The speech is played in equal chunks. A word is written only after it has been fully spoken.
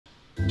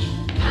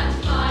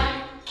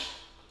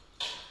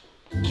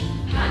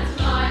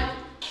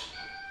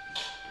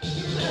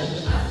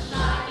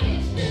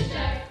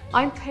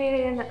I'm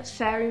playing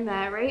Fairy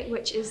Mary,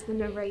 which is the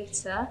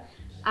narrator,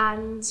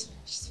 and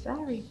she's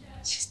fairy.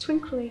 She's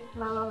twinkly,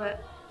 and I love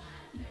it.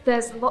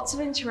 There's lots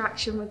of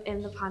interaction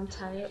within the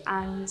panto,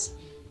 and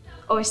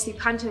obviously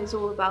panto is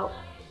all about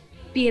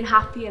being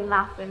happy and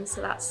laughing,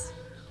 so that's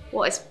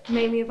what it's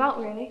mainly about,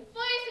 really.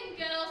 Boys and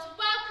girls,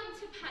 welcome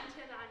to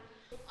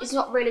Pantoland. It's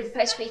not really the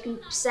place where you can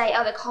say,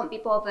 oh, I can't be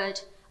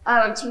bothered, oh,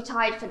 I'm too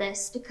tired for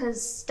this,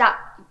 because that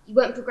you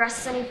won't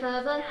progress us any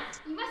further.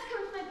 You must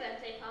come to my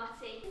birthday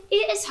party.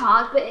 It is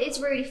hard, but it's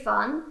really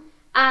fun.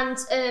 And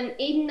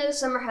even though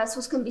some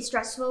rehearsals can be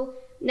stressful,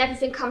 and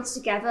everything comes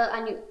together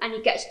and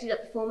you get to do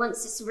that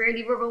performance, it's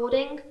really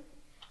rewarding.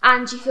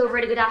 And you feel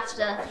really good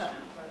after.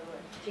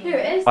 Here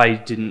it is. I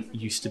didn't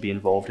used to be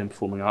involved in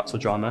performing arts or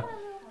drama,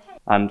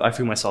 and I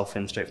threw myself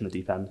in straight from the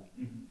deep end.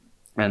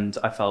 And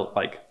I felt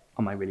like,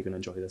 am I really going to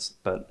enjoy this?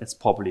 But it's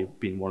probably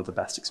been one of the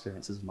best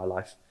experiences of my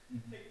life.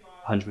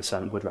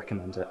 100% would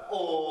recommend it.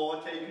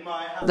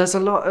 There's a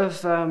lot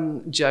of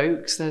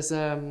jokes, there's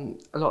a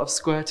lot of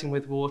squirting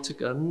with water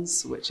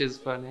guns, which is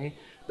funny.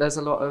 There's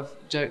a lot of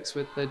jokes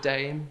with the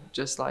dame,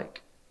 just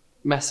like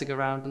messing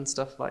around and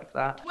stuff like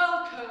that.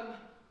 Welcome,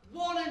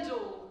 one and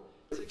all.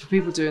 For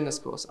people doing this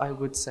course, I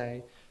would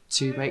say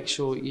to make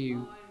sure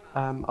you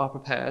are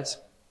prepared.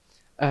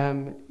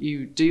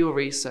 You do your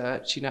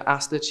research,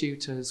 ask the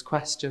tutors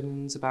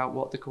questions about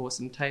what the course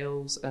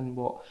entails and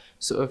what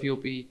sort of you'll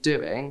be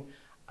doing,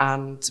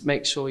 and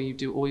make sure you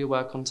do all your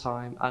work on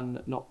time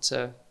and not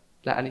to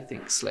let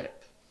anything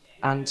slip.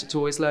 And to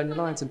always learn your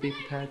lines and be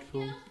prepared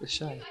for the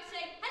show. Hello,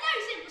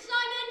 Simple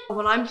Simon.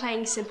 Well, I'm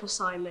playing Simple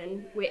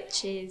Simon,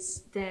 which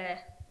is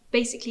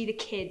basically the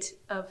kid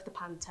of the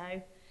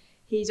panto.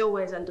 He's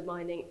always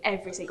undermining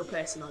every single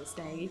person on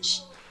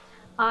stage.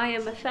 I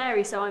am a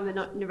fairy, so I'm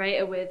a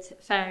narrator with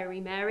Fairy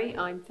Mary.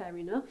 I'm fair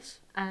enough,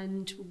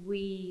 and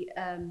we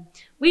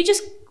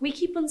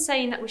keep on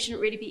saying that we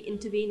shouldn't really be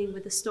intervening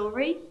with the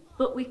story,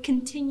 but we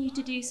continue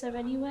to do so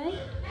anyway.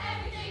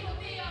 Everything will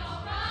be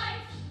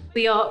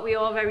alright. We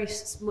are very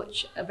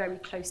much a very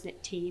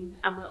close-knit team,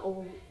 and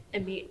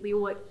we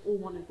all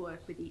want to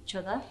work with each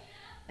other.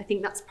 I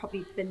think that's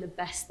probably been the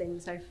best thing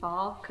so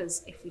far,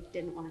 because if we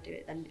didn't want to do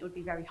it, then it would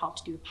be very hard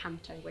to do a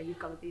panto where you've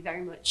got to be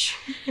very much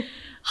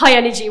high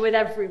energy with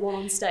everyone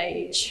on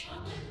stage.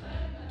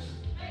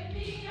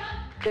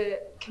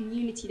 The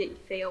community that you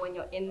feel when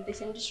you're in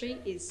this industry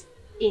is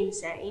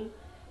insane.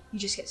 You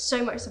just get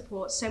so much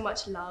support, so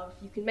much love.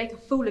 You can make a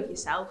fool of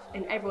yourself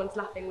and everyone's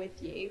laughing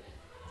with you.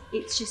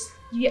 It's just,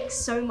 you get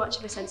so much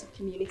of a sense of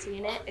community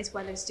in it, as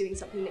well as doing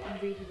something that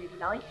you really, really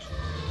like.